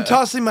 I'm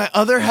tossing my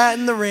other hat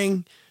in the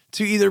ring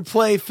to either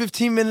play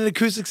 15-minute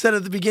acoustic set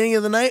at the beginning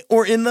of the night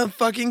or in the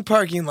fucking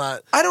parking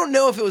lot. I don't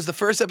know if it was the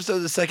first episode or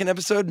the second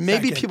episode.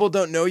 Maybe Second. people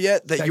don't know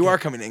yet that you Second. are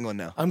coming to England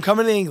now. I'm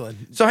coming to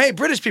England. So, hey,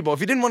 British people, if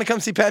you didn't want to come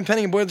see Patent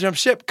Pending and Boy Jump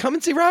Ship, come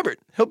and see Robert.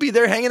 He'll be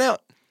there hanging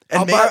out.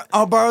 And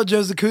I'll borrow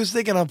Joe's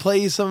acoustic and I'll play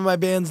you some of my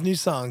band's new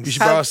songs. you should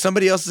borrow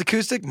somebody else's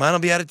acoustic. Mine will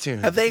be out of tune.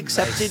 Have they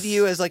accepted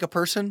you as like a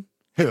person?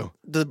 Who?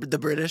 The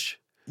British?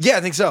 Yeah,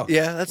 I think so.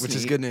 Yeah, that's which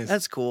is neat. good news.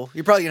 That's cool.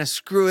 You're probably gonna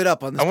screw it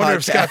up on this. I wonder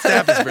if podcast.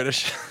 Scott Stapp is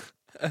British.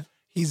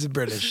 He's a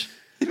British.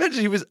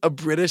 Imagine he was a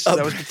British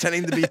that was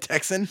pretending to be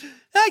Texan.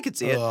 I could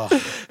see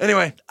it.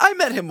 Anyway, I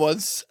met him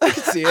once. I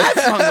could see I've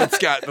it. hung with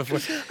Scott before.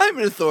 I'm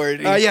an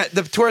authority. Yeah,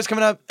 the tour is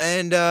coming up,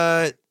 and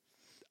I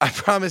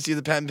promise you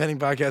the Patent Pending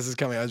podcast is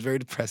coming. I was very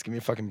depressed. Give me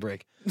a fucking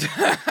break.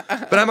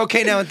 But I'm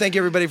okay now, and thank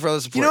you everybody for all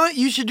the support. You know what?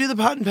 You should do the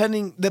patent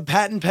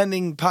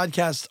pending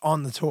podcast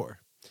on the tour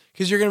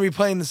because you're going to be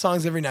playing the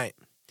songs every night.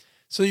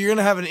 So you're going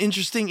to have an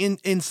interesting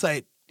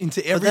insight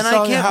into every but then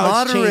song I can't and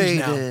how it's moderate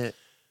changed now. it.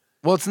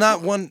 Well, it's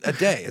not one a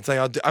day. It's like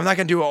I'm not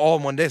going to do it all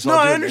in one day. So No,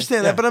 I'll do I it-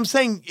 understand yeah. that, but I'm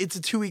saying it's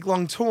a 2-week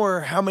long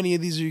tour. How many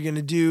of these are you going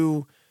to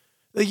do?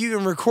 Like you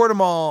can record them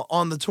all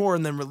on the tour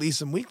and then release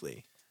them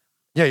weekly.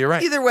 yeah, you're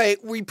right. Either way,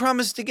 we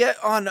promised to get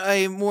on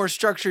a more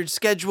structured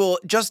schedule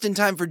just in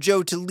time for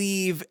Joe to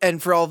leave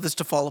and for all of this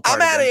to fall apart.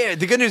 I'm out of again. here.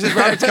 The good news is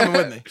Robert's coming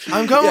with me.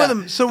 I'm going Yeah. with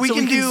them, so we So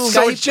can we can do.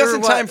 So Skype it's just or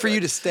in time what? for you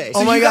to stay.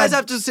 So Oh my you guys God.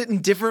 have to sit in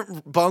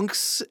different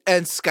bunks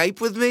and Skype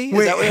with me? Is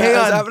Wait, that what hang is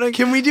on. happening?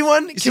 Can we do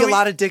one? You see a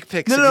lot of dick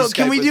pics. No, if no. you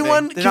Can Skype we with do me.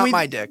 one? They're Can not we,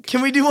 my dick.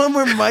 Can we do one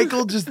where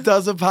Michael just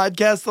does a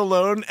podcast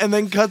alone and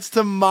then cuts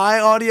to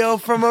my audio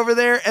from over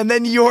there and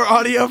then your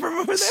audio from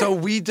over there? So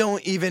we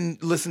don't even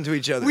listen to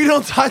each other. we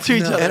don't talk to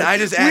each other. And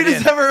I just we add just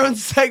in. have our own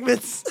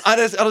segments. I'll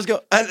just go.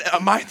 And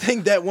my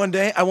thing that one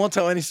day I won't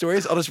tell any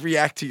stories. I'll just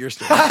react to your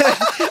story.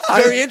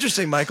 Very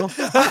interesting, Michael.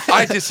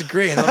 I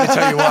disagree, and let me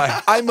tell you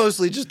why. I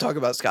mostly just talk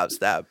about Scott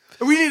Stapp.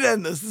 We need to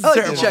end this. This is I like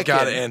terrible. to check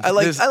Gotta in. end.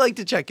 I This- like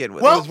to check in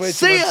with. Well, them. way too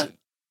see ya. much.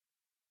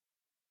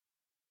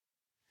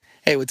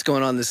 Hey, what's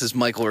going on? This is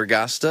Michael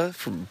Regasta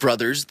from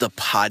Brothers, the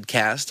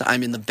podcast.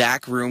 I'm in the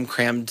back room,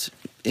 crammed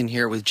in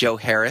here with Joe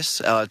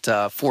Harris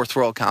at Fourth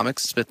World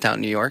Comics, Smithtown,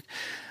 New York.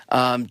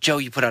 Joe,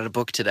 you put out a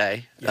book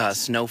today,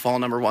 Snowfall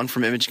 #1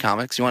 from Image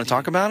Comics. You want to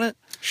talk about it?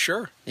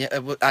 Sure. Yeah,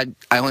 I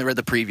only read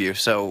the preview,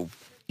 so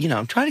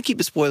I'm trying to keep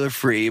it spoiler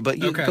free, but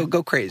you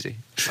go crazy.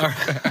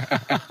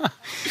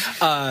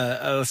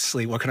 Let's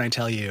see. What can I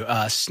tell you?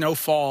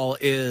 Snowfall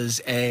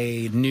is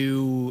a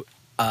new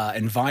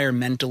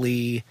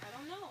environmentally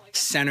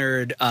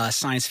centered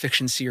science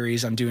fiction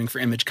series I'm doing for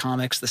Image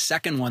Comics. The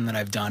second one that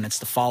I've done, it's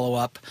the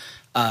follow-up.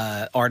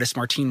 Artist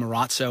Martine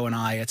Marazzo and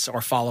I, it's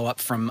our follow-up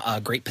from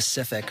Great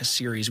Pacific, a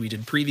series we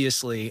did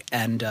previously.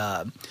 And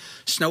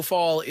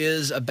Snowfall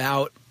is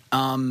about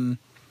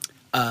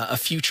a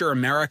future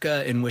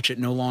America in which it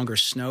no longer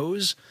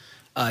snows.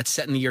 It's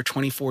set in the year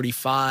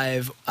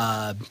 2045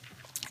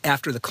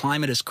 after the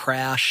climate has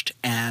crashed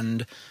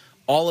and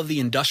all of the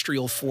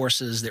industrial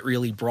forces that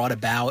really brought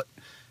about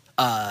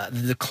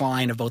the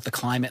decline of both the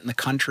climate and the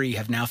country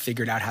have now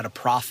figured out how to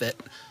profit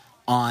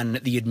on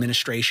the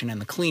administration and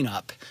the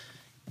cleanup.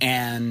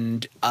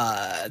 And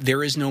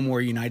there is no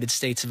more United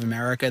States of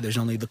America. There's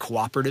only the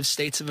cooperative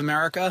states of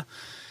America.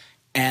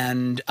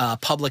 And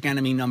public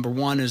enemy number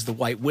one is the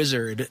White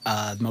Wizard,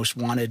 the most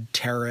wanted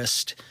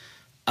terrorist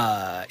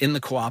in the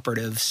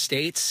cooperative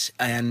states.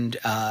 And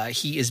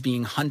he is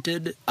being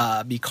hunted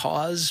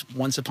because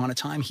once upon a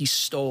time he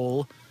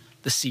stole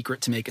the secret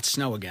to make it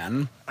snow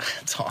again.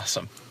 That's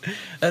awesome.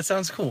 That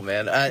sounds cool,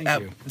 man. Thank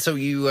you. So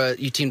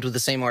you teamed with the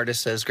same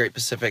artist as Great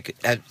Pacific.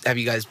 Have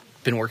you guys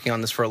been working on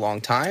this for a long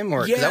time?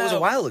 Or 'cause that was a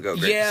while ago,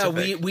 Great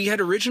Pacific. we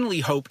had originally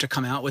hoped to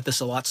come out with this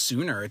a lot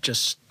sooner. It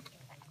just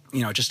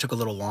took a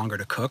little longer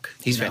to cook.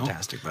 He's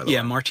fantastic, by the way.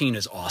 Yeah, Martine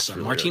is awesome.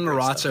 Really, Martine really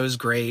great Marazzo stuff. is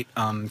great.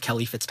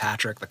 Kelly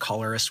Fitzpatrick, the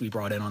colorist we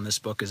brought in on this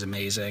book, is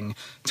amazing.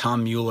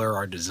 Tom Mueller,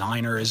 our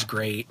designer, is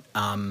great.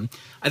 I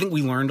think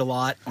we learned a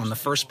lot on the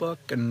first book,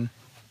 and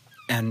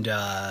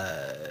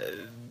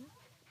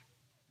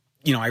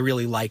I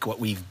really like what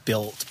we've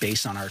built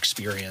based on our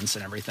experience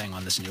and everything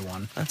on this new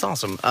one. That's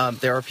awesome.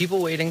 There are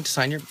people waiting to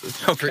sign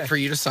for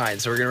you to sign,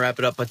 so we're going to wrap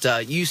it up. But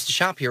you used to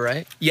shop here,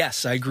 right?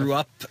 Yes, I grew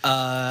up.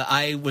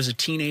 I was a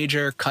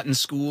teenager, cutting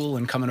school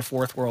and coming to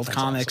Fourth World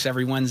Comics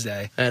every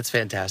Wednesday. That's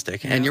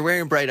fantastic. And you're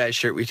wearing a Bright Eyes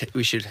shirt.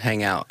 We should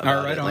hang out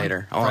about it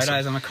later. Bright Awesome.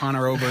 Eyes, I'm a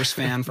Conor Oberst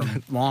fan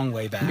from long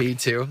way back. Me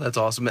too. That's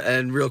awesome.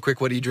 And real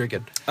quick, what are you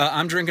drinking?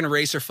 I'm drinking a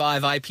Racer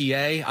 5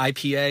 IPA.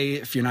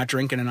 IPA, if you're not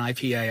drinking an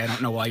IPA, I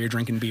don't know why you're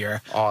drinking beer.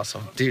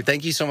 Awesome. Dude,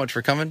 thank you so much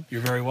for coming. You're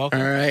very welcome.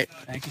 All right.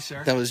 Thank you,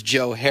 sir. That was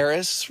Joe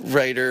Harris,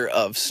 writer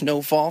of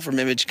Snowfall from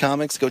Image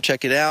Comics. Go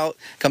check it out.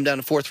 Come down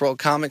to Fourth World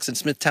Comics in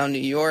Smithtown, New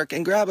York,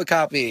 and grab a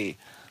copy.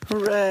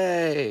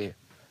 Hooray!